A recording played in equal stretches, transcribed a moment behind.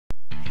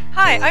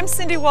Hi, I'm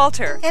Cindy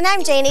Walter. And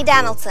I'm Janie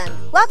Donaldson.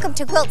 Welcome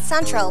to Quilt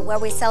Central, where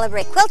we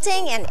celebrate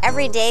quilting and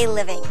everyday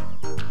living.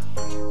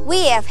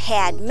 We have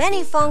had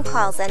many phone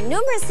calls and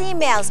numerous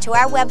emails to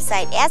our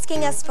website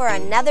asking us for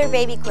another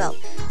baby quilt,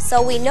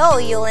 so we know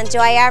you'll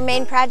enjoy our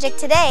main project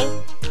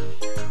today.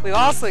 We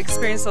also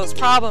experience those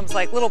problems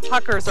like little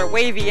puckers or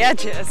wavy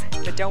edges.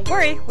 But don't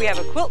worry, we have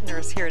a quilt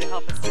nurse here to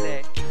help us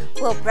today.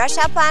 We'll brush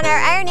up on our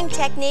ironing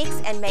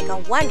techniques and make a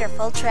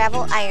wonderful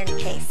travel iron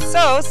case.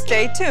 So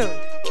stay tuned.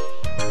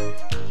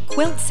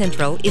 Quilt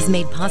Central is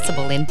made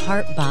possible in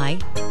part by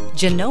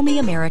Janome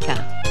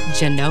America.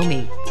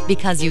 Janome,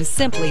 because you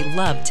simply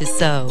love to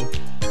sew.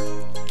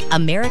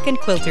 American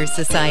Quilters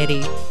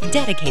Society,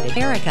 dedicated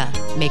America,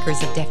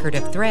 makers of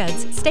decorative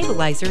threads,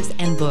 stabilizers,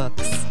 and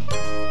books.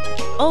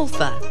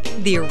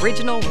 Ulfa, the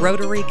original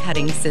rotary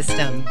cutting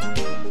system.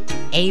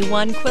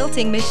 A-1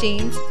 Quilting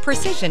Machines,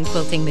 precision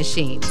quilting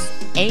machines.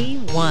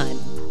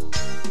 A-1.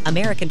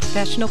 American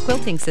Professional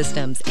Quilting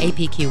Systems,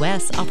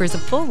 APQS, offers a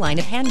full line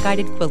of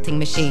hand-guided quilting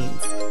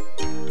machines.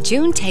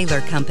 June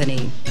Taylor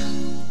Company.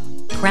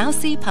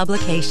 Krause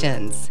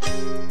Publications.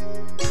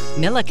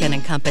 Milliken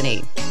 &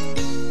 Company.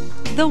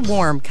 The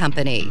Warm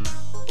Company.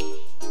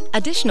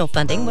 Additional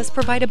funding was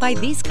provided by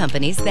these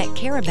companies that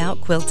care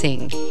about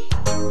quilting.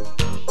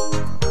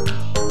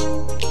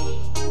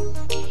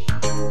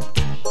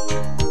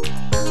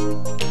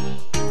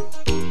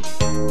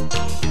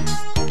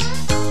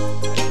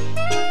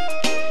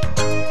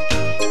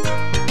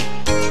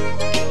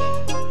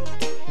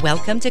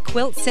 Welcome to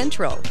Quilt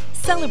Central,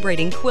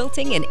 celebrating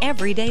quilting and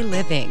everyday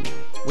living,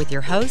 with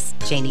your hosts,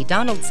 Janie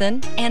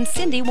Donaldson and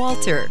Cindy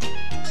Walter.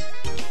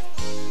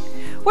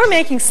 We're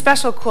making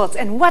special quilts,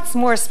 and what's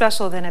more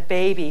special than a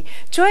baby?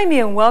 Join me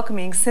in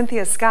welcoming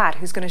Cynthia Scott,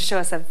 who's going to show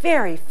us a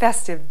very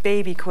festive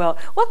baby quilt.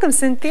 Welcome,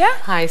 Cynthia.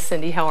 Hi,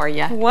 Cindy. How are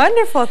you?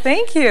 Wonderful.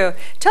 Thank you.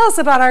 Tell us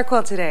about our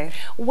quilt today.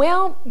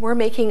 Well, we're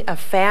making a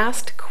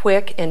fast,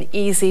 quick, and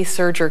easy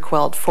serger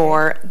quilt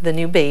for the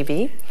new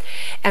baby.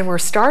 And we're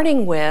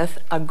starting with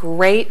a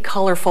great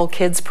colorful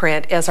kids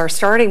print as our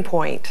starting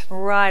point.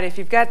 Right. If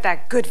you've got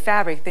that good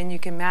fabric, then you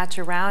can match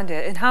around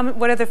it. And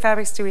what other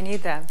fabrics do we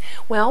need then?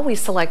 Well, we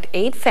select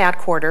 8 fat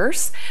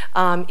quarters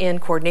in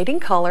coordinating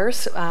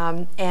colors.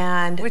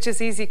 Which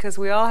is easy because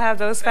we all have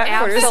those fat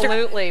quarters.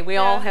 Absolutely. We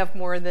all have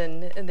more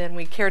than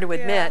we care to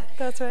admit. Yeah,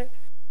 that's right.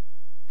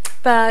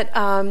 But,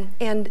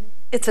 and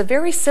it's a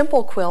very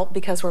simple quilt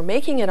because we're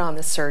making it on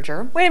the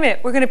serger. Wait a minute,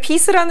 we're going to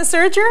piece it on the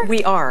serger?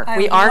 We are.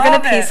 We are going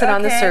to piece it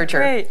on the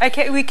serger.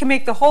 Great. We can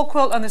make the whole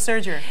quilt on the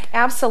serger.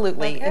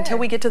 Absolutely. Okay. Until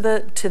we get to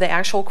the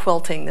actual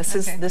quilting. This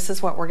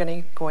is what we're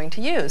going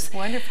to use.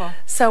 Wonderful.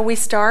 So we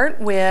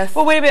start with.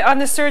 Well, wait a minute. On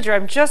the serger,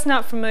 I'm just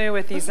not familiar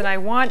with these, and I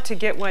want to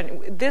get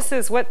one. This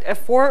is what,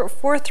 four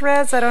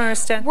threads? I don't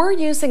understand. We're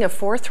using a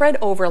 4-thread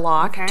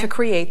overlock to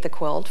create the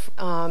quilt,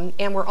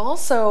 and we're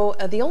also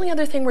the only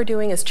other thing we're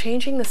doing is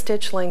changing the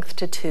stitch length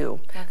to 2.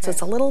 So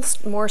it's a little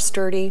more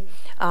sturdy.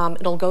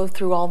 It'll go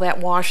through all that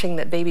washing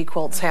that baby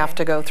quilts have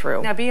to go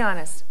through. Now be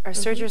honest, are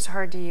sergers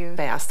hard to use?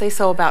 Fast. They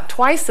sew about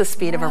twice the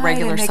speed of a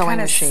regular sewing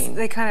machine.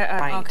 They kind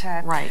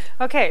of, Right.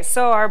 Okay,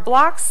 so our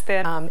blocks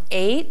then?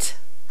 8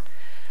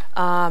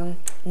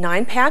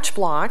 9-patch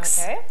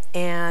blocks,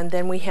 and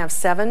then we have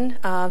 7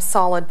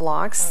 solid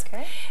blocks.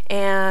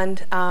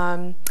 And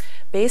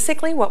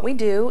basically what we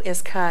do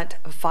is cut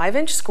a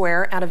 5-inch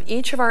square out of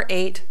each of our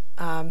 8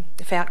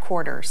 fat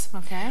quarters.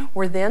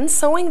 We're then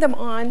sewing them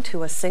on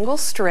to a single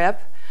strip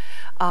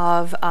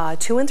of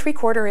 2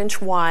 3/4 inch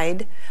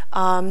wide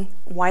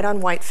white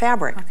on white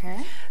fabric.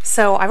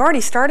 So I've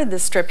already started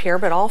this strip here,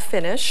 but I'll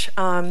finish.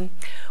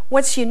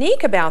 What's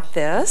unique about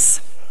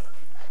this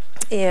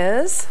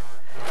is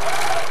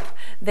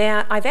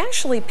that I've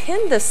actually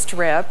pinned this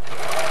strip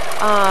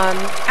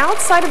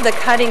outside of the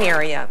cutting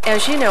area.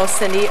 As you know,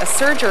 Cindy, a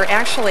serger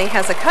actually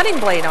has a cutting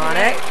blade on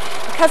it.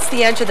 It cuts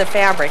the edge of the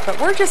fabric, but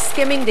we're just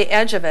skimming the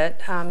edge of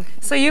it.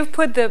 So you've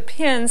put the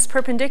pins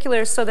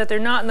perpendicular so that they're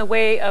not in the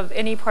way of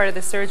any part of the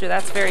serger.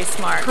 That's very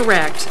smart.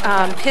 Correct.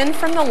 Pinned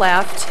from the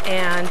left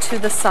and to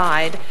the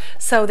side,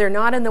 so they're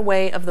not in the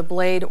way of the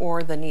blade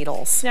or the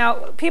needles. Now,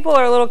 people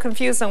are a little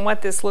confused on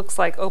what this looks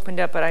like opened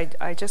up, but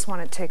I just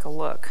want to take a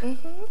look.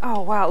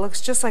 Oh, wow, it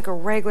looks just like a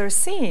regular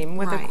seam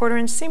with a 1/4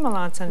 inch seam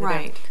allowance under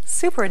it.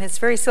 Super, and it's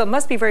very sealed. It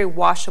must be very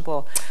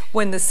washable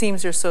when the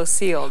seams are so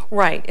sealed.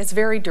 Right, it's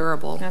very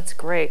durable. That's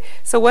great.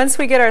 So once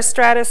we get our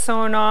stratus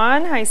sewn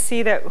on, I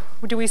see that,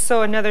 do we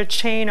sew another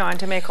chain on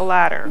to make a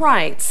ladder?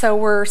 Right, so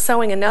we're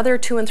sewing another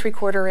 2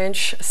 3/4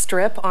 inch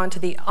strip onto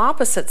the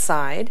opposite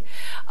side.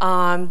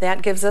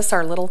 That gives us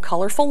our little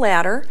colorful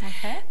ladder.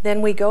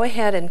 Then we go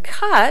ahead and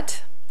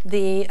cut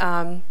the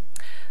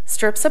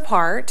strips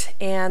apart,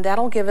 and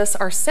that'll give us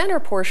our center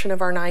portion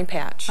of our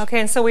 9-patch.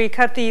 And so we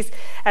cut these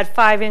at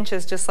 5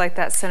 inches, just like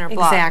that center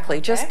block.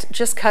 Exactly,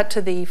 just cut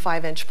to the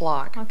 5-inch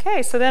block.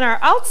 So then our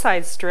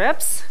outside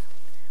strips,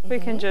 We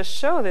can just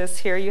show this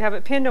here. You have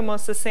it pinned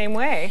almost the same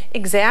way.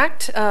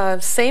 Exact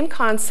same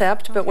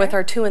concept, but with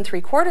our 2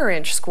 3/4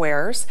 inch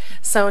squares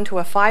sewn to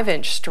a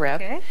 5-inch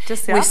strip. Okay.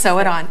 Just the we opposite. sew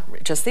it on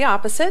just the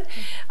opposite.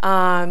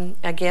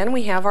 Again,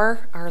 we have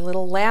our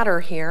little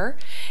ladder here,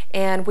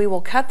 and we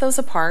will cut those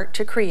apart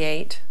to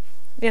create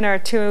in our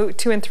 2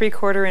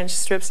 3/4 inch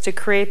strips to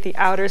create the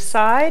outer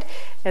side,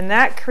 and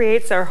that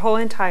creates our whole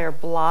entire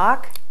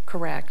block.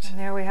 Correct. And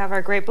there we have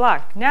our great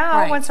block.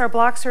 Now, once our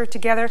blocks are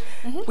together,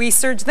 we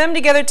serge them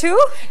together too?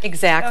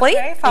 Exactly.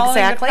 Okay, following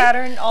the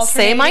pattern, alternating.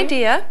 Same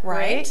idea,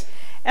 right? Great.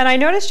 And I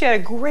noticed you had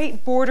a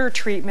great border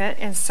treatment,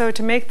 and so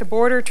to make the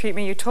border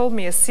treatment, you told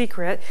me a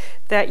secret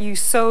that you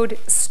sewed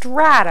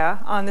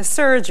strata on the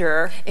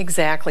serger.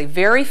 Exactly.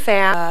 Very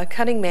fast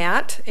cutting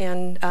mat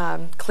and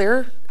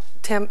clear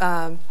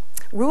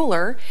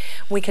ruler.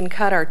 We can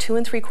cut our 2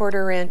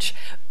 3/4 inch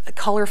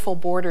colorful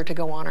border to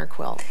go on our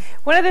quilt.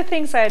 One of the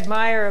things I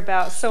admire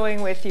about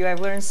sewing with you,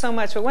 I've learned so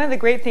much, but one of the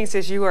great things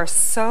is you are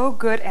so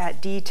good at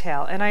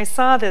detail. And I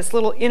saw this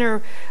little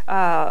inner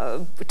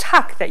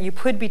tuck that you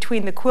put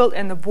between the quilt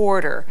and the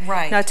border.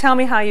 Right. Now tell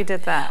me how you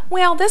did that.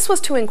 Well, this was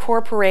to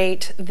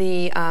incorporate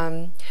the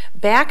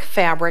back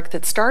fabric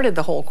that started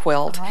the whole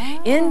quilt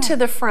into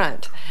the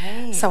front.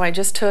 Right. So I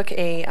just took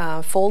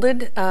a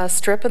folded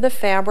strip of the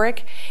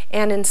fabric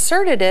and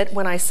inserted it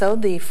when I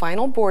sewed the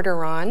final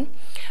border on.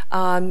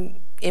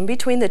 In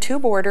between the two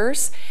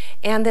borders,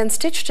 and then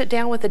stitched it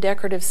down with a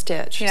decorative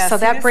stitch. Yeah, so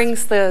that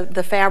brings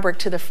the fabric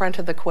to the front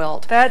of the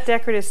quilt. That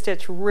decorative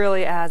stitch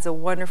really adds a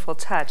wonderful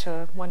touch.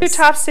 Do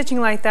top stitching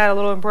like that, a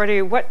little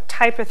embroidery, what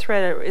type of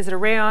thread? Is it a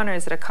rayon or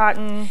is it a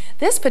cotton?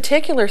 This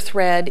particular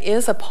thread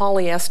is a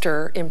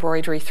polyester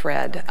embroidery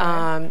thread.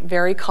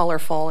 Very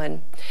colorful,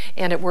 and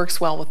it works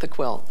well with the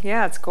quilt.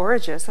 Yeah, it's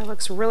gorgeous. That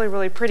looks really,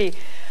 really pretty.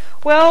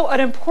 Well, an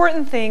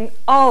important thing,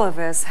 all of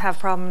us have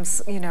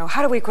problems, you know,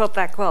 how do we quilt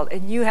that quilt?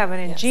 And you have an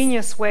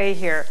ingenious way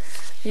here.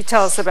 You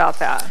tell us about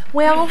that.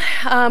 Well,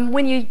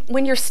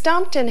 when you're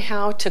stumped in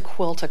how to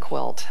quilt a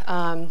quilt,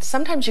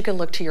 sometimes you can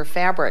look to your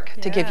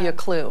fabric to give you a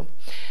clue.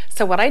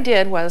 So what I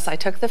did was I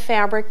took the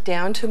fabric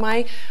down to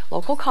my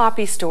local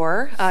copy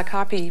store,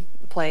 copy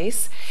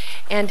place,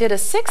 and did a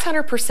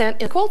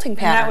 600% quilting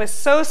pattern. And that was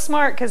so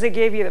smart because it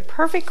gave you the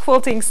perfect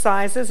quilting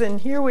sizes,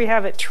 and here we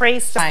have it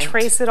traced. Right.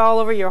 Trace it all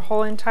over your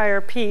whole entire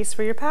piece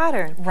for your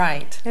pattern.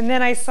 Right. And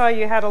then I saw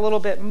you had a little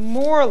bit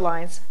more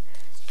lines.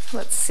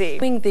 Let's see.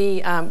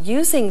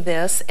 Using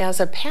this as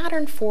a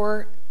pattern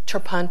for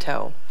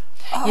trapunto.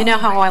 You know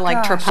how I like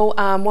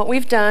trapunto. What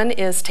we've done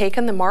is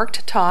taken the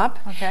marked top,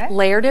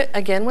 layered it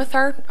again with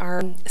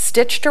our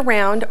stitched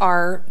around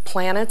our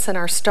planets and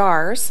our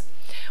stars.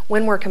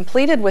 When we're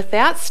completed with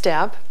that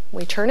step,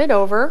 we turn it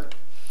over,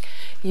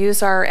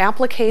 use our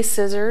applique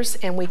scissors,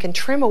 and we can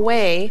trim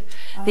away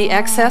the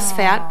excess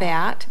fat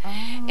bat,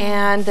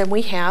 and then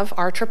we have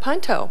our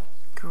trapunto.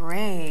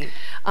 Great.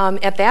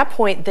 At that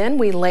point, then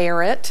we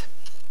layer it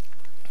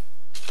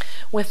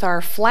with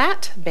our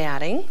flat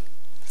batting.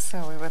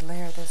 So we would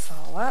layer this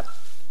all up.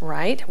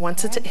 Right,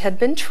 once it had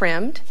been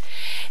trimmed,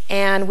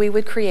 and we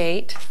would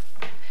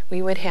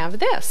have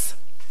this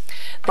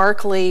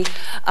sparkly,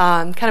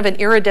 kind of an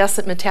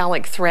iridescent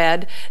metallic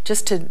thread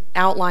just to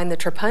outline the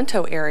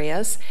trapunto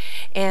areas.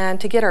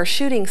 And to get our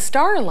shooting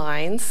star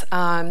lines,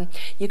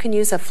 you can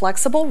use a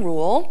flexible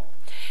rule,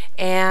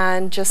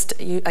 and just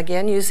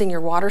again using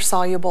your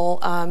water-soluble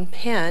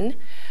pen,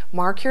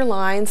 mark your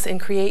lines and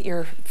create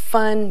your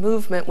fun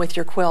movement with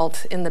your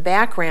quilt in the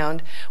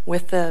background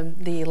with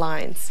the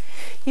lines.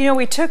 You know,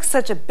 we took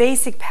such a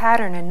basic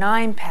pattern, a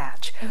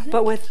 9-patch,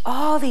 but with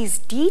all these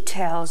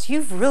details,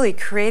 you've really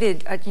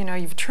created, you know,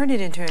 you've turned it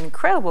into an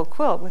incredible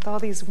quilt with all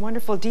these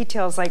wonderful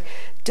details like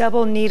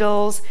double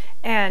needles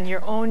and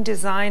your own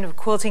design of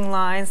quilting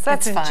lines.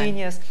 That's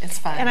ingenious. It's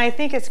fun. And I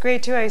think it's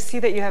great too. I see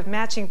that you have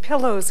matching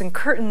pillows and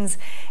curtains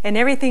and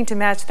everything to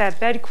match that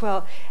bed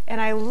quilt.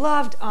 And I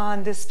loved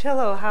on this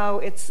pillow how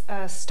it's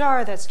a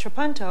star that's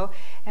trapunto,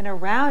 and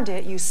around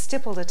it you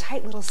stippled a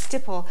tight little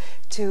stipple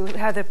to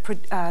have the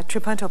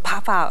trapunto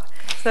pop out.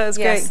 So that was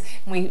great.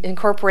 We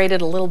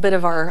incorporated a little bit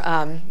of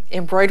our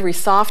embroidery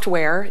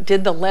software,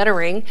 did the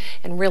lettering,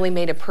 and really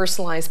made a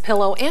personalized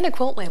pillow and a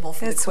quilt label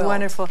for the quilt. It's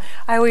wonderful.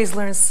 I always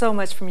learn so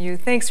much from you.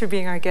 Thanks for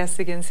being our guest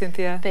again,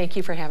 Cynthia. Thank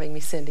you for having me,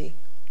 Cindy.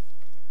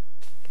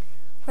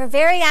 We're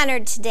very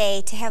honored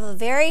today to have a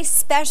very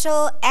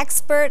special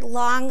expert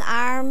long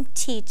arm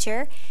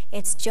teacher.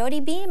 It's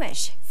Jodi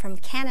Beamish from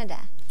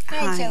Canada.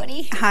 Hi,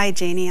 Jodi. Hi,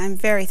 Janie. I'm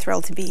very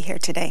thrilled to be here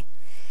today.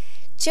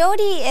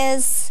 Jodi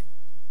is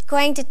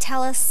going to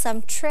tell us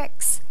some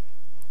tricks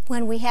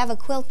when we have a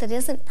quilt that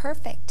isn't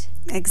perfect.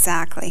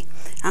 Exactly.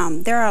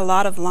 There are a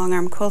lot of long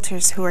arm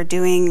quilters who are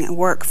doing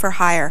work for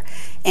hire,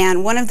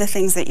 and one of the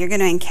things that you're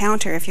going to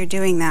encounter if you're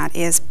doing that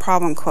is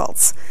problem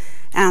quilts.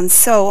 And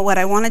so what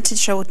I wanted to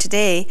show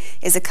today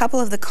is a couple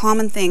of the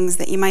common things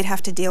that you might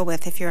have to deal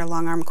with if you're a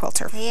long arm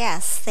quilter.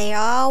 Yes, they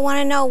all want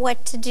to know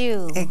what to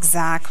do.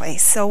 Exactly.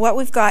 So what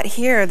we've got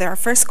here, our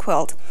first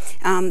quilt,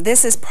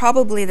 this is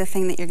probably the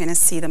thing that you're going to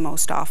see the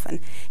most often.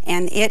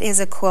 And it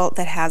is a quilt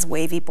that has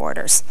wavy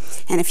borders.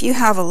 And if you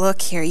have a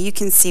look here, you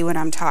can see what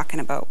I'm talking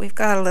about. We've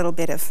got a little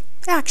bit of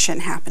action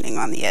happening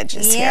on the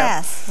edges here.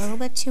 Yes, a little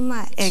bit too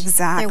much.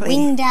 Exactly. They're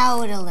winged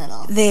out a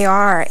little. They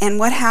are. And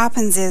what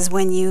happens is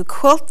when you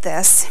quilt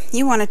this,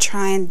 you want to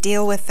try and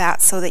deal with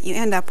that so that you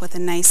end up with a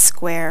nice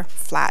square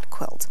flat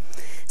quilt.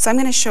 So I'm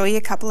going to show you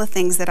a couple of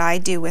things that I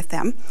do with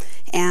them.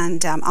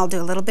 And I'll do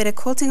a little bit of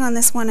quilting on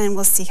this one and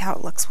we'll see how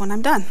it looks when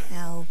I'm done.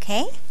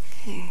 Okay.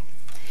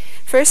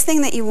 First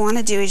thing that you want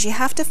to do is you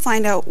have to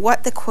find out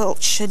what the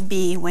quilt should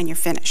be when you're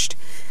finished.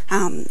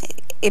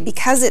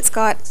 Because it's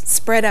got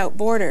spread out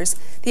borders,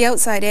 the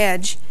outside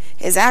edge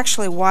is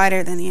actually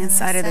wider than the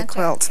inside of the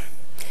quilt.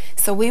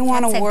 So we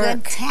want to work. That's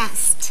a good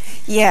test.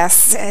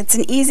 Yes, it's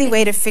an easy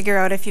way to figure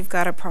out if you've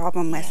got a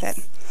problem with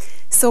it.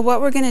 So what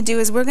we're going to do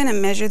is we're going to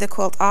measure the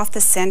quilt off the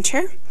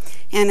center,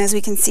 and as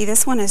we can see,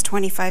 this one is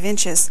 25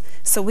 inches.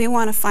 So we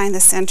want to find the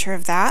center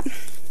of that,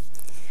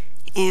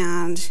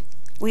 and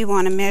we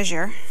want to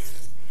measure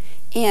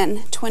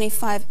in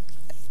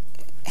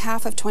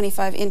half of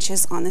 25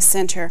 inches on the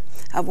center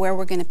of where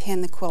we're going to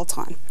pin the quilt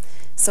on.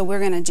 So we're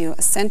going to do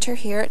a center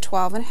here at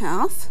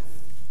 12.5.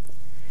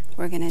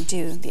 We're going to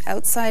do the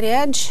outside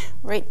edge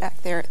right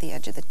back there at the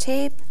edge of the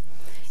tape,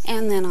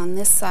 and then on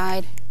this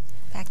side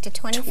back to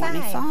 25.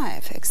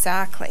 25,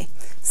 exactly.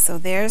 So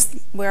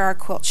there's where our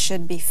quilt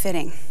should be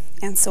fitting.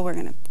 And so we're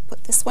going to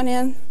put this one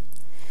in,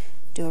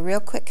 do a real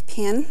quick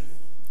pin,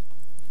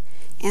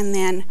 and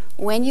then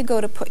when you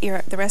go to put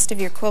the rest of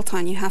your quilt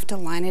on, you have to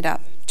line it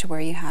up to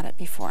where you had it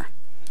before.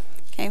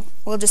 Okay,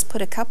 we'll just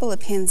put a couple of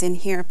pins in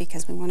here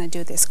because we want to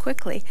do this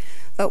quickly.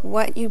 But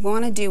what you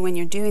want to do when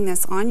you're doing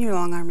this on your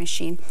long arm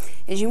machine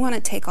is you want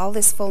to take all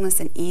this fullness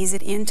and ease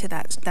it into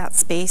that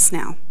space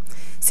now.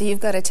 So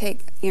you've got to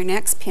take your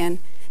next pin,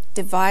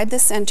 divide the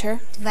center,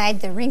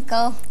 divide the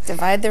wrinkle,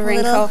 divide the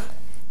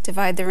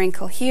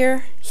wrinkle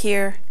here,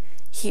 here,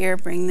 here,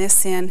 bring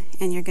this in,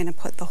 and you're going to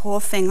put the whole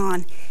thing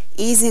on,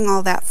 easing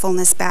all that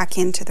fullness back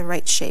into the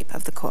right shape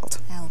of the quilt.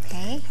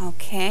 Okay.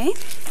 Okay.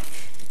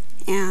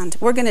 And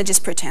we're going to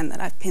just pretend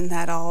that I've pinned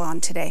that all on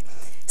today.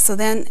 So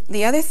then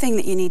the other thing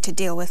that you need to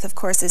deal with, of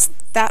course, is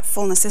that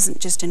fullness isn't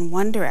just in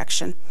one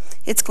direction.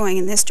 It's going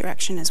in this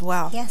direction as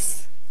well.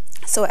 Yes.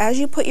 So as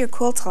you put your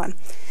quilt on,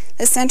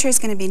 the center is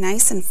going to be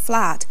nice and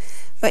flat,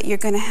 but you're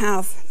going to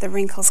have the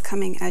wrinkles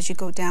coming as you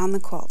go down the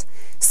quilt.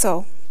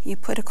 So you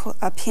put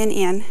a pin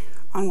in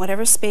on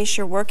whatever space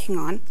you're working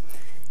on,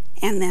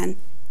 and then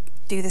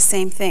do the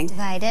same thing.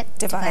 Divide it,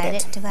 divide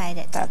it, divide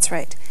it. That's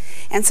right.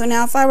 And so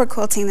now if I were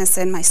quilting this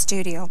in my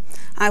studio,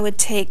 I would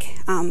take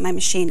my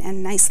machine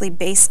and nicely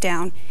base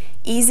down,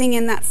 easing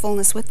in that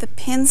fullness with the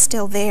pin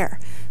still there,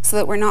 so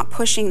that we're not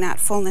pushing that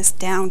fullness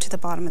down to the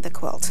bottom of the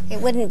quilt. It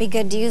wouldn't be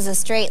good to use a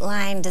straight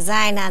line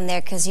design on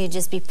there because you'd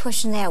just be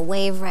pushing that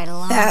wave right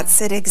along.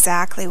 That's it,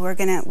 exactly. We're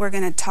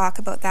gonna talk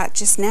about that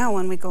just now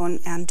when we go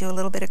and do a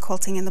little bit of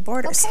quilting in the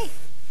borders. Okay.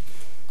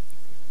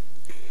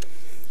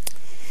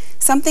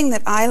 Something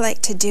that I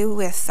like to do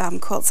with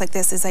quilts like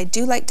this is I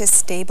do like to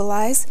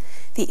stabilize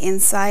the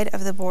inside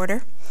of the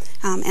border,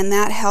 and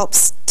that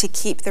helps to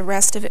keep the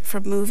rest of it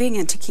from moving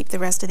and to keep the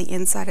rest of the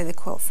inside of the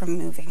quilt from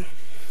moving.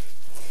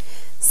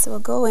 So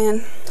we'll go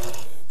in,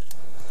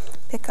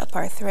 pick up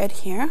our thread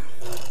here,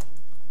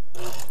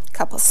 a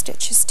couple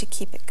stitches to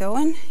keep it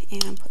going,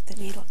 and put the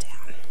needle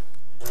down.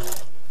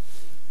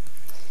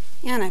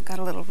 And I've got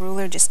a little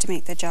ruler just to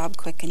make the job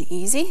quick and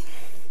easy.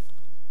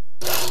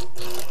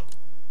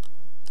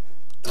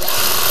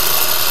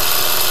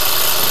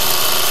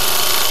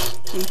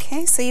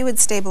 Okay, so you would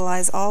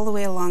stabilize all the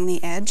way along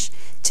the edge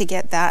to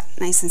get that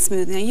nice and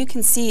smooth. Now you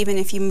can see even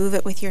if you move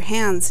it with your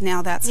hands,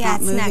 now that's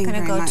not moving very much. Yeah, it's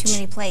not going to go too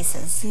many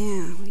places.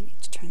 Yeah, we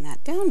need to turn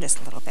that down just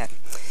a little bit.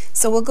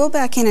 So we'll go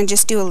back in and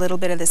just do a little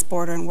bit of this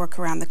border and work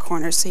around the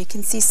corners so you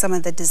can see some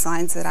of the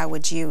designs that I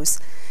would use.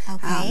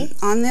 Okay.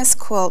 On this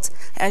quilt,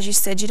 as you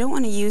said, you don't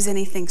want to use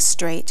anything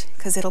straight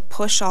because it'll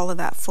push all of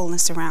that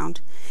fullness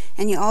around.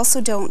 And you also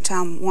don't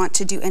want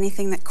to do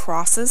anything that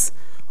crosses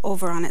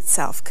over on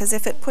itself, because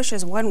if it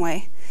pushes one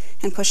way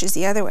and pushes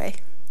the other way,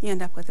 you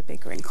end up with a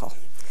big wrinkle.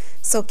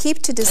 So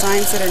keep to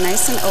designs that are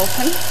nice and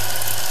open.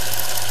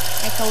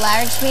 Like a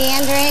large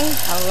meandering?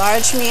 A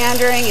large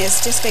meandering is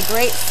just a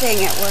great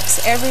thing. It works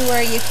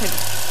everywhere you could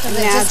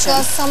imagine. It just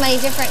goes so many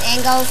different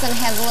angles and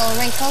has a little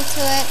wrinkle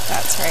to it.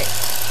 That's right.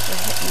 You're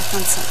hitting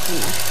on something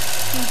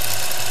there.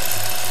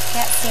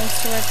 That seems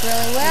to work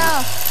really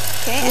well.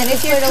 Okay, and if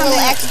you put a little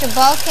extra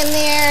bulk in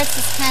there, it's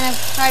just kind of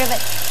part of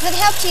it. Does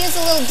it help to use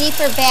a little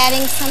deeper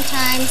batting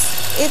sometimes?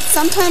 It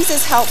sometimes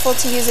is helpful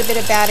to use a bit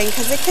of batting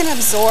because it can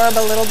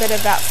absorb a little bit of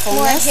that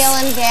fullness. More hill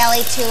and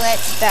valley to it.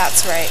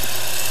 That's right.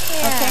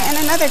 Yeah. Okay, and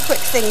another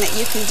quick thing that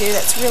you can do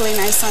that's really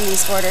nice on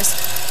these borders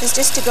is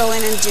just to go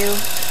in and do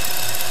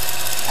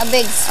a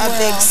big swirl. A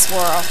big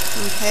swirl,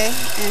 okay?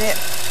 And it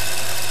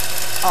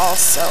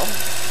also.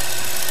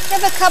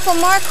 We have a couple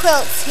more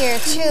quilts here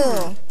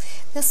too.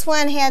 This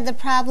one had the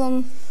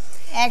problem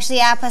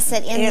actually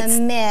opposite in the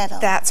middle.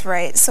 That's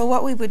right. So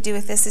what we would do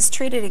with this is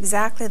treat it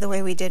exactly the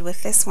way we did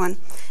with this one.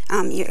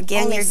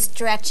 You're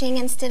stretching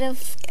instead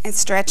of... It's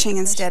stretching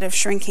instead of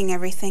shrinking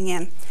everything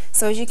in.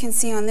 So as you can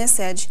see on this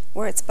edge,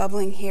 where it's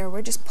bubbling here,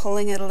 we're just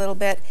pulling it a little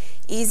bit,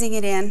 easing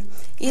it in.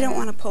 You don't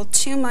want to pull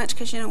too much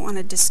because you don't want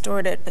to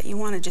distort it, but you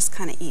want to just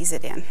kind of ease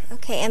it in.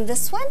 Okay, and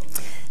this one?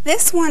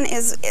 This one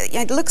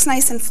it looks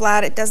nice and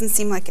flat. It doesn't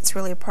seem like it's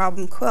really a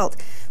problem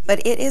quilt,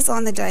 but it is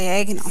on the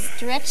diagonal.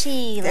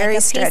 Stretchy, very like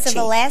a stretchy. Piece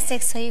of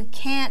elastic, so you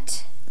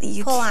can't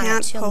pull on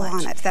it too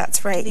much.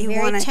 That's right. Be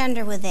very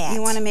tender with that.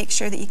 You want to make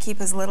sure that you keep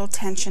as little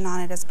tension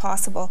on it as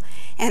possible,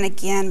 and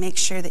again, make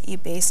sure that you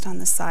baste on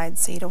the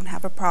sides so you don't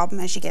have a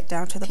problem as you get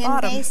down to the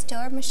bottom. Pin based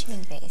or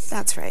machine based.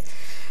 That's right.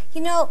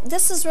 You know,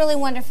 this is really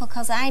wonderful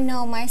because I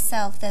know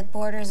myself that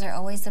borders are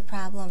always a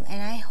problem,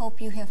 and I hope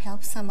you have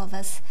helped some of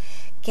us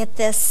get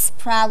this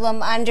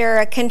problem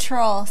under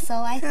control. So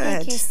I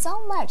thank you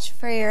so much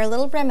for your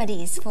little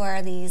remedies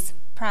for these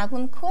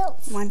problem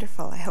quilts.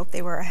 Wonderful. I hope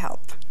they were a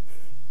help.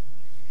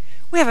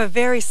 We have a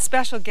very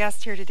special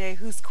guest here today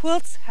whose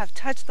quilts have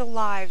touched the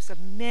lives of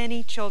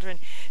many children.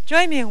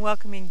 Join me in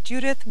welcoming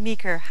Judith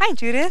Meeker. Hi,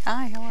 Judith.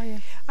 Hi, how are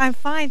you? I'm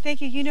fine,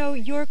 thank you. You know,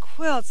 your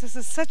quilts, this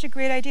is such a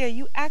great idea.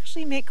 You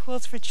actually make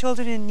quilts for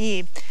children in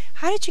need.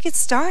 How did you get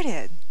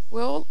started?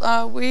 Well,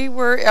 I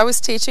was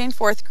teaching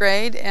 4th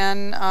grade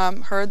and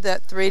heard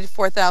that 3,000 to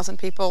 4,000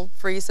 people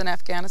freeze in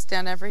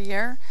Afghanistan every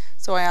year.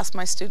 So I asked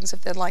my students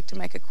if they'd like to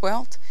make a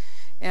quilt.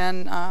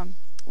 And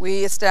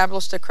we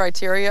established a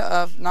criteria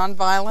of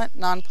nonviolent,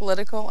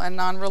 non-political, and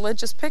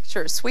non-religious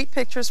pictures, sweet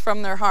pictures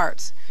from their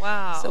hearts.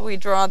 Wow. So we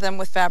draw them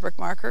with fabric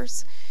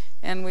markers,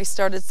 and we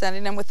started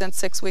sending them. Within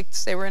 6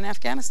 weeks, they were in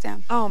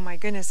Afghanistan. Oh my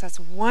goodness, that's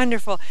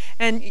wonderful.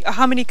 And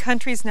how many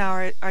countries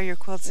now are your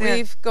quilts in?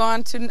 We've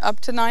gone up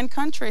to 9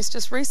 countries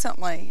just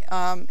recently,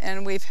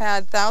 and we've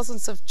had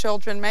thousands of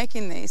children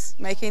making these,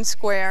 making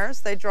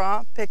squares. They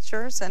draw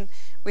pictures, and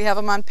we have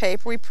them on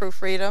paper. We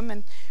proofread them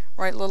and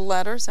write little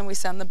letters, and we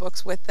send the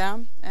books with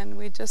them, and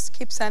we just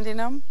keep sending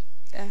them.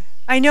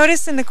 I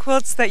noticed in the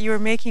quilts that you were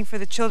making for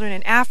the children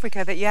in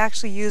Africa that you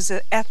actually use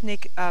an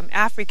ethnic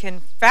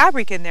African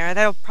fabric in there.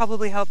 That'll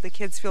probably help the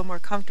kids feel more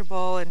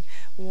comfortable and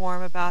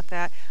warm about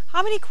that.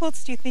 How many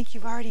quilts do you think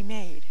you've already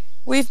made?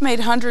 We've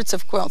made hundreds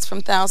of quilts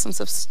from thousands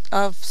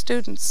of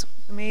students.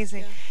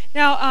 Amazing. Yeah.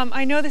 Now,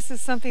 I know this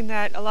is something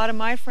that a lot of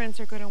my friends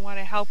are going to want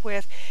to help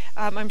with.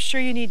 I'm sure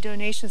you need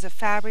donations of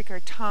fabric or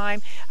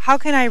time. How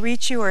can I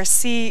reach you or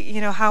see, you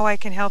know, how I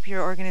can help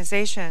your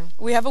organization?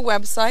 We have a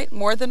website,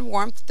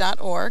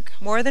 morethanwarmth.org.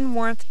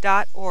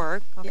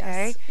 Morethanwarmth.org,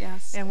 okay? Yes,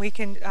 yes. And we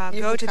can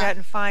go to that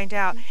and find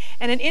out.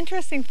 And an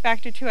interesting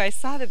factor, too, I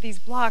saw that these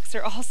blocks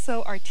are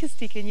also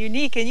artistic and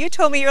unique. And you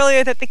told me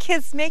earlier that the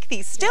kids make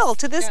these. Still,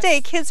 to this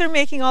day, kids are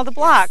making all the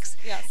blocks.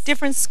 Yes.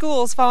 Different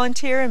schools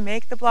volunteer and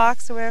make the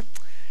blocks.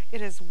 It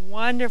is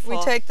wonderful.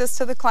 We take this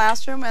to the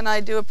classroom and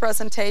I do a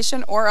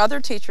presentation, or other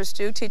teachers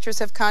do. Teachers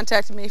have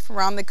contacted me from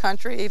around the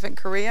country, even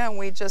Korea, and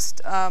we just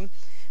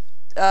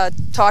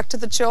talk to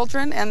the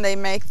children and they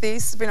make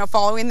these, you know,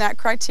 following that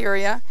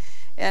criteria.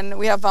 And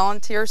we have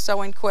volunteers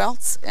sewing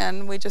quilts,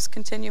 and we just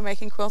continue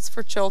making quilts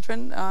for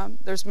children.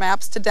 There's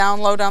maps to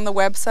download on the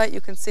website.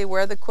 You can see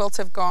where the quilts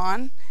have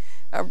gone,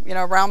 you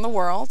know, around the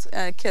world.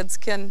 Kids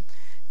can,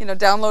 you know,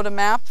 download a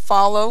map,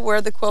 follow where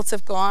the quilts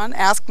have gone,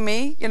 ask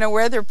me, you know,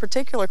 where their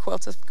particular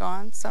quilts have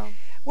gone. So,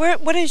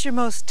 what is your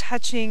most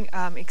touching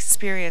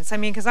experience? I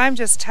mean, because I'm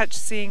just touched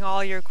seeing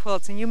all your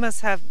quilts, and you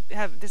must have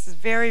this is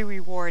very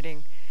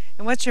rewarding.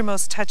 And what's your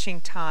most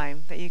touching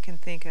time that you can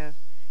think of?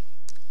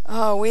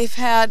 Oh,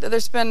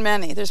 there's been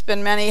many. There's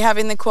been many.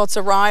 Having the quilts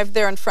arrive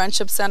there in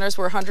friendship centers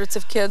where hundreds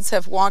of kids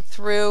have walked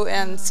through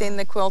and seen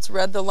the quilts,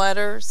 read the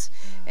letters,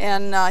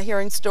 and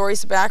hearing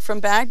stories back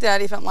from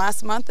Baghdad even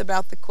last month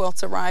about the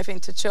quilts arriving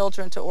to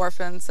children, to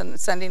orphans, and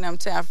sending them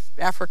to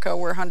Africa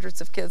where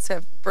hundreds of kids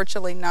have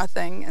virtually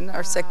nothing and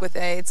are sick with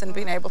AIDS, and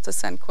being able to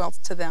send quilts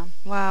to them.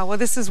 Wow, well,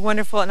 this is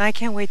wonderful, and I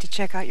can't wait to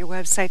check out your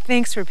website.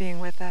 Thanks for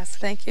being with us.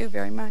 Thank you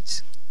very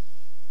much.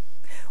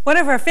 One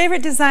of our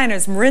favorite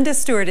designers, Marinda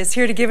Stewart, is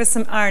here to give us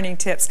some ironing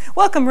tips.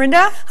 Welcome,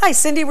 Marinda. Hi,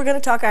 Cindy. We're going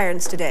to talk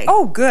irons today.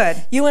 Oh,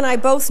 good. You and I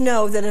both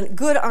know that a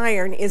good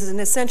iron is an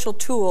essential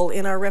tool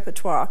in our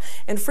repertoire,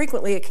 and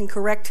frequently it can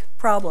correct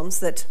problems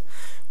that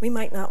we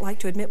might not like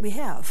to admit we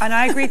have. And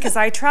I agree, because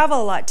I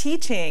travel a lot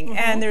teaching,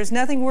 and there's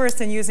nothing worse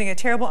than using a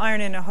terrible iron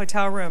in a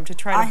hotel room to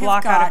try to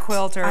block out a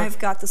quilt. I've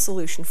got the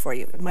solution for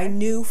you. My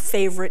new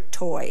favorite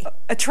toy.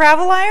 A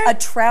travel iron? A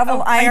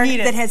travel iron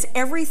that has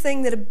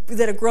everything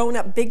that a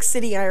grown-up big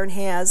city iron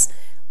has,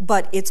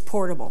 but it's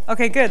portable.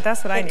 Okay, good.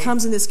 That's what I need. It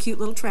comes in this cute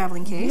little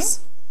traveling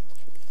case,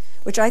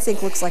 which I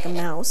think looks like a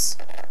mouse.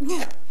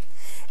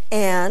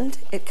 And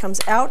it comes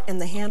out, and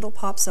the handle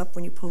pops up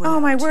when you pull it out. Oh,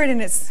 my word, and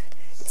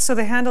So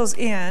the handle's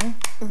in,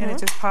 and it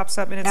just pops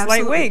up, and it's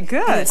lightweight.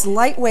 Good. And it's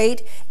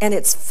lightweight, and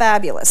it's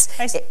fabulous.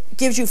 It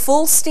gives you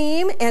full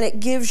steam, and it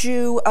gives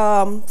you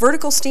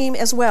vertical steam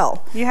as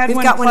well. You had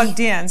one plugged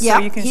in, so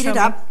you can heat it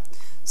up.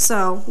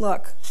 So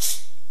look.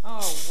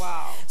 Oh,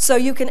 wow. So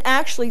you can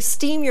actually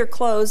steam your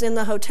clothes in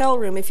the hotel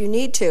room if you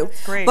need to.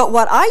 That's great. But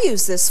what I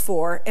use this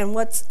for, and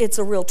what it's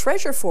a real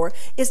treasure for,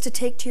 is to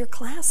take to your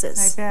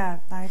classes.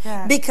 I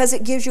bet. Because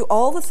it gives you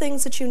all the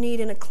things that you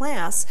need in a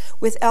class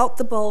without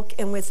the bulk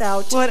and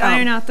without... Will it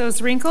iron out those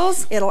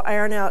wrinkles? It'll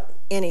iron out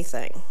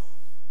anything.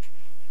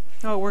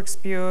 Oh, it works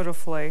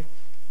beautifully.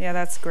 Yeah,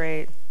 that's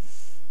great.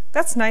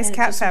 That's nice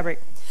cat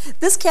fabric.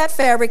 This cat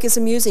fabric is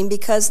amusing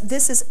because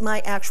this is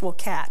my actual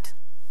cat.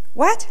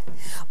 What?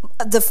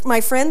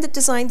 My friend that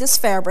designed this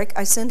fabric,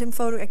 I send him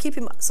I keep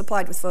him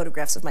supplied with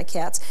photographs of my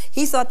cats.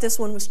 He thought this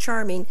one was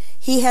charming.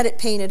 He had it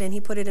painted and he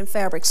put it in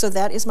fabric. So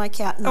that is my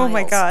cat, Niles. Oh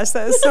my gosh,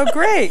 that is so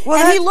great.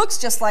 Well, and he looks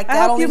just like that.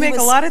 I hope you make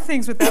a lot of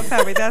things with that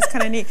fabric. That's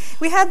kind of neat.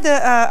 We had the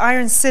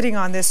iron sitting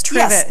on this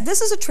trivet. Yes, this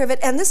is a trivet,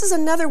 and this is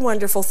another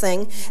wonderful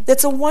thing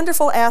that's a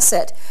wonderful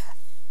asset.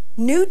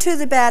 New to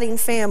the batting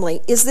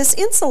family is this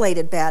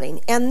insulated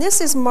batting, and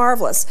this is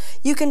marvelous.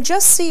 You can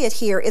just see it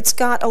here. It's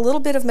got a little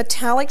bit of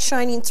metallic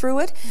shining through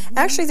it.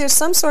 Actually, there's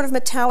some sort of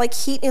metallic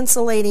heat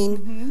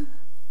insulating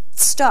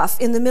stuff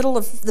in the middle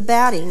of the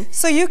batting.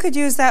 So you could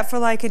use that for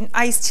like an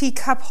iced tea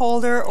cup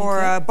holder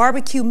or a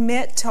barbecue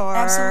mitt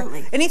or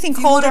anything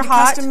cold or hot. If you wanted to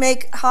custom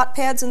make hot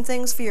pads and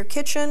things for your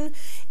kitchen,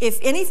 if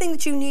anything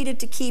that you needed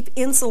to keep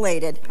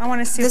insulated. I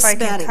want to see if I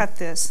can cut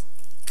this.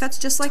 Cuts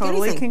just like anything.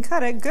 Totally can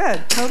cut it.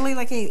 Good. Totally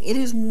like anything. It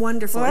is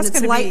wonderful. Well, and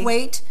it's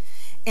lightweight,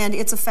 and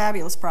it's a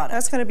fabulous product.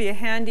 That's going to be a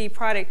handy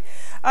product.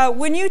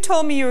 When you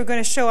told me you were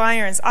going to show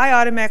irons, I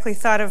automatically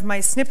thought of my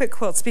snippet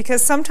quilts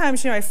because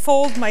sometimes, I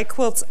fold my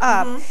quilts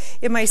up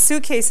in my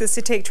suitcases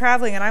to take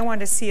traveling, and I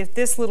wanted to see if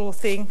this little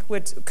thing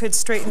could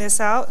straighten this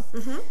out.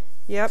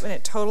 Yep, and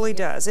it totally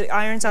does. It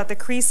irons out the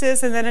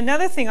creases. And then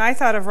another thing I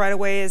thought of right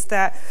away is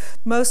that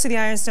most of the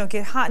irons don't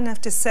get hot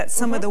enough to set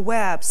some of the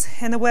webs.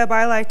 And the web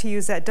I like to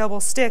use, that double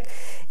stick,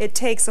 it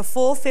takes a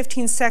full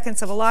 15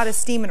 seconds of a lot of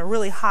steam in a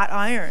really hot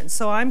iron.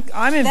 So I'm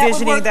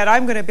envisioning that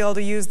I'm going to be able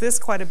to use this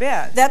quite a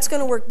bit. That's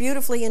going to work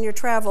beautifully in your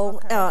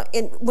travel,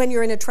 when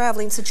you're in a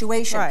traveling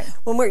situation. Right.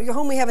 When we're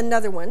home, we have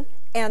another one,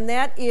 and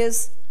that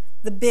is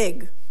the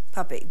big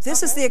puppy.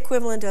 This is the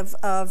equivalent of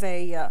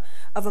a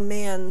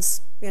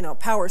man's,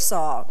 power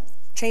saw,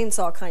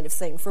 chainsaw kind of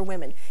thing for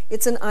women.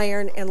 It's an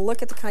iron, and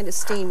look at the kind of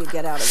steam you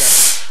get out of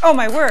it. Oh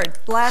my word.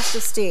 Blast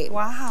of steam.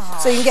 Wow.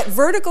 So you can get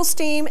vertical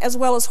steam as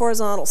well as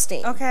horizontal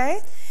steam.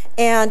 Okay.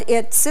 And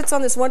it sits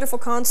on this wonderful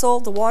console.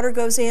 The water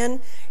goes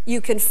in.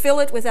 You can fill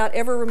it without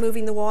ever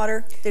removing the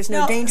water. There's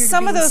no danger to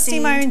some of being those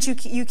steam irons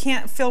you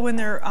can't fill when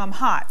they're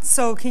hot.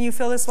 So can you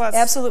fill this one?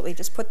 Absolutely.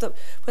 Just put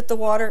the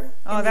water.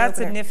 Oh, that's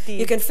a nifty.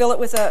 You can fill it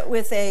with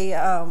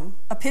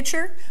a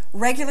pitcher,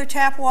 regular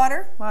tap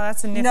water. Wow,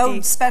 that's a nifty. No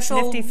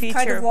special nifty feature.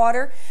 kind of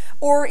water.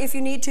 Or if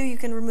you need to, you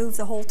can remove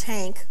the whole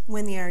tank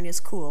when the iron is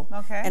cool.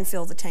 Okay. And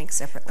fill the tank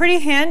separately. Pretty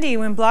handy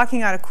when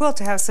blocking out a quilt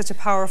to have such a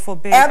powerful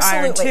big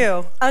Absolutely.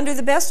 iron too. Under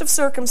the best of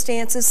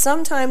circumstances,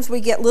 sometimes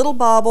we get little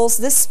bobbles.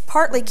 This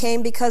partly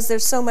came because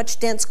there's so much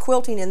dense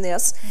quilting in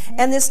this,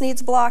 and this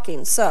needs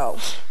blocking. So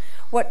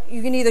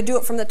you can either do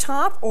it from the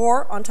top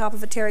or on top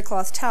of a terry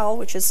cloth towel,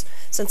 which is,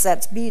 since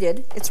that's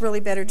beaded, it's really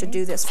better to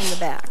do this from the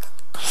back.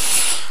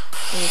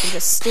 And you can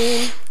just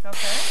steam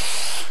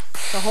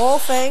the whole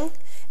thing,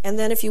 and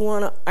then if you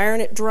want to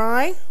iron it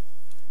dry,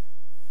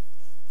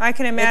 I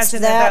can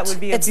imagine that would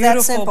be a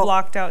beautiful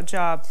blocked out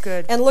job.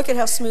 Good. And look at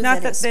how smooth that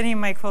is. Not that any of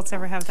my quilts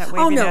ever have that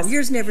waviness. Oh no,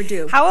 yours never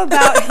do. How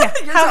about...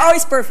 yours are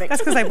always perfect.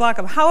 That's because I block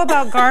them. How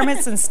about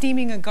garments and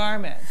steaming a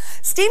garment?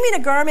 Steaming a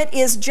garment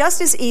is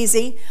just as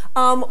easy.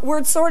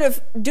 We're sort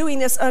of doing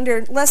this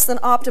under less than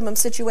optimum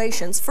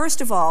situations.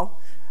 First of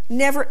all,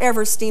 never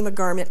ever steam a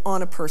garment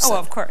on a person. Oh,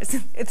 of course.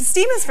 The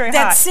steam is very hot.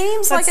 That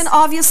seems like an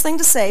obvious thing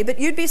to say, but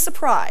you'd be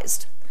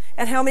surprised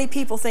at how many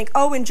people think,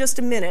 oh, in just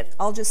a minute,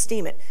 I'll just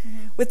steam it.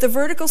 With the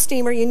vertical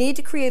steamer, you need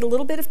to create a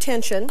little bit of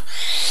tension.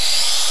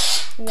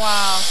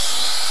 Wow.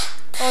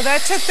 Oh,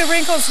 that took the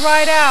wrinkles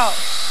right out.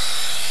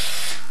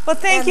 Well,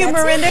 thank you,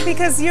 Marinda,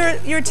 because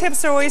your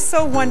tips are always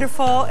so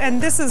wonderful,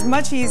 and this is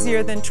much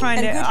easier than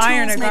trying to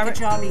iron a garment. Make a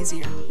job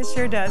easier. It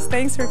sure does.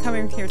 Thanks for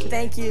coming here today.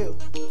 Thank you.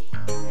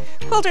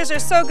 Quilters are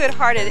so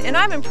good-hearted, and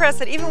I'm impressed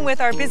that even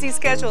with our busy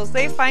schedules,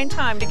 they find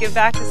time to give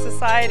back to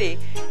society.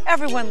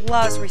 Everyone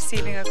loves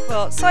receiving a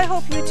quilt, so I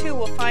hope you too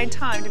will find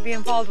time to be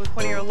involved with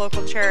one of your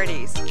local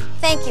charities.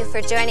 Thank you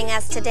for joining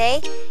us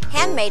today.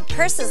 Handmade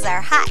purses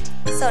are hot,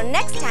 so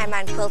next time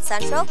on Quilt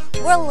Central,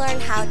 we'll learn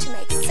how to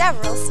make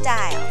several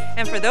styles.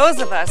 And for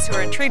those of us who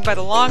are intrigued by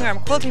the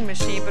long-arm quilting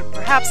machine, but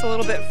perhaps a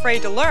little bit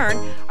afraid to learn,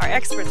 our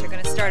experts are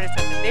going to start us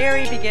at the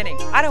very beginning.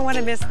 I don't want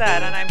to miss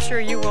that, and I'm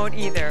sure you won't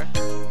either.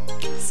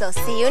 So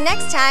see you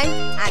next time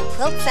on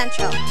Quilt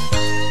Central.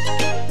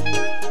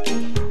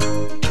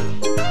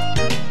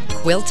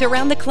 Quilt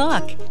around the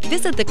clock.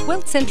 Visit the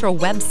Quilt Central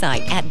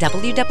website at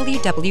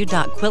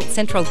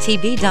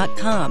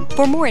www.quiltcentraltv.com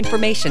for more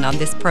information on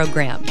this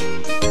program.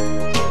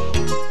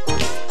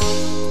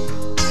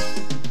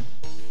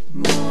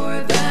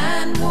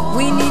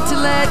 We need to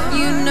let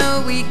you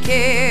know we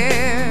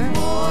care.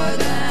 More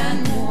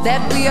than more.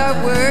 That we are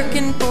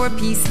working for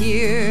peace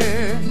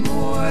here.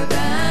 More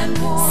than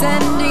more.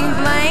 Sending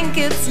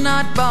blankets,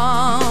 not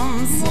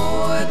bombs.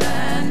 More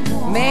than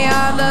more. May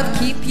our love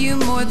keep you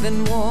more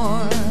than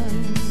warm.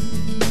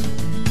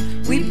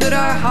 We put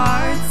our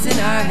hearts in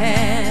our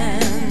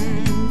hands.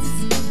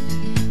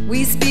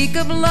 We speak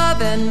of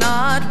love and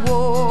not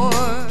war.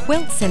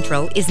 Quilt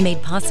Central is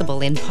made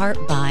possible in part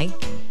by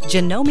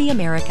Janome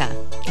America.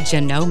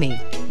 Janome,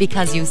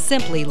 because you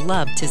simply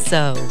love to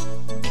sew.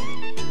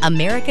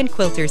 American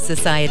Quilters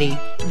Society,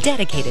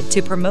 dedicated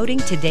to promoting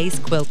today's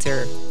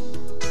quilter.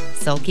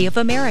 Sulky of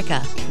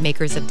America,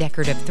 makers of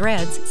decorative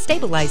threads,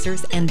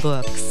 stabilizers, and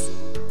books.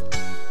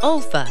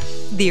 Olfa,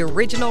 the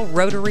original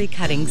rotary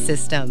cutting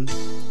system.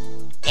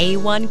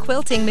 A-1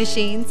 Quilting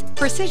Machines,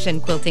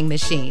 precision quilting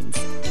machines.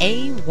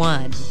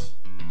 A-1.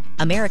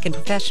 American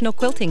Professional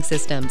Quilting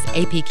Systems,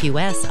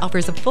 APQS,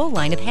 offers a full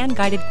line of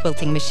hand-guided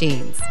quilting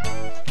machines.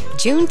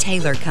 June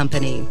Taylor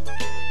Company.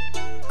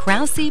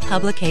 Krause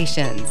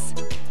Publications.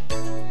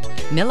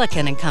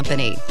 Milliken &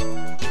 Company.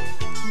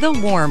 The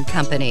Warm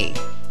Company.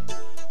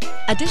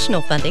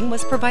 Additional funding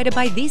was provided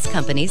by these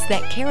companies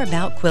that care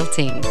about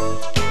quilting.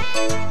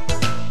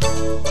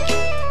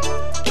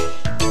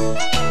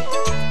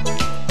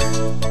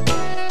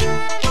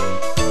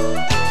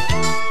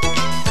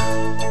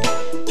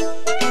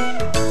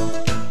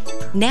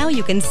 Now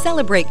you can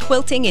celebrate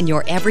quilting in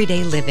your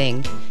everyday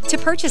living. To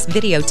purchase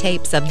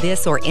videotapes of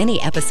this or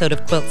any episode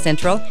of Quilt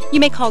Central, you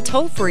may call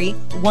toll-free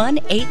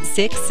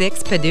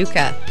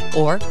 1-866-PADUCA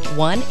or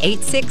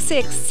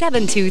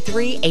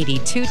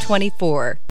 1-866-723-8224.